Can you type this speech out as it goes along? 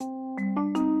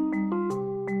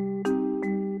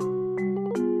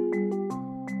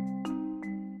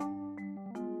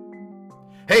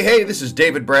Hey, this is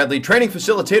David Bradley, training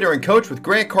facilitator and coach with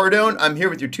Grant Cardone. I'm here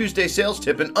with your Tuesday sales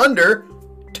tip in under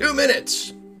 2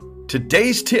 minutes.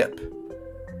 Today's tip,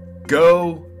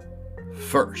 go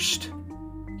first.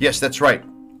 Yes, that's right,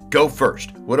 go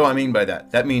first. What do I mean by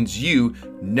that? That means you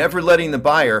never letting the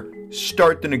buyer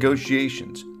start the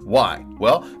negotiations. Why?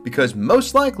 Well, because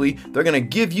most likely they're going to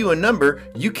give you a number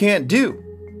you can't do.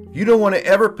 You don't want to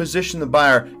ever position the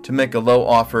buyer to make a low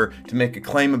offer, to make a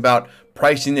claim about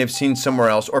pricing they've seen somewhere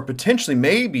else, or potentially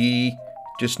maybe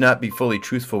just not be fully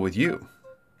truthful with you.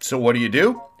 So what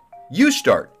do? You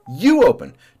start. You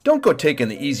open. Don't go taking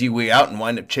the easy way out and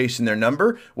wind up chasing their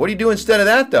number. What do you do instead of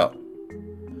that, though?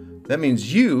 That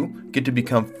means you get to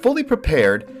become fully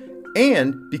prepared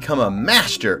and become a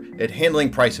master at handling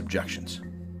price objections.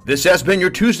 This has been your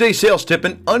Tuesday sales tip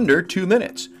in under 2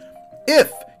 minutes.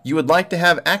 If you would like to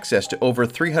have access to over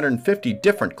 350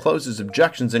 different closes,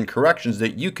 objections, and corrections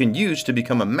that you can use to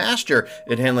become a master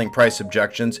at handling price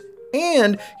objections,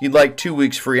 and you'd like 2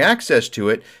 weeks free access to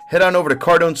it, head on over to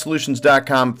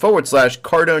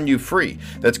cardonesolutions.com/CardoneU free.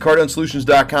 That's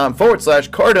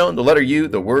cardonesolutions.com/Cardone, the letter U,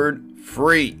 the word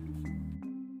free.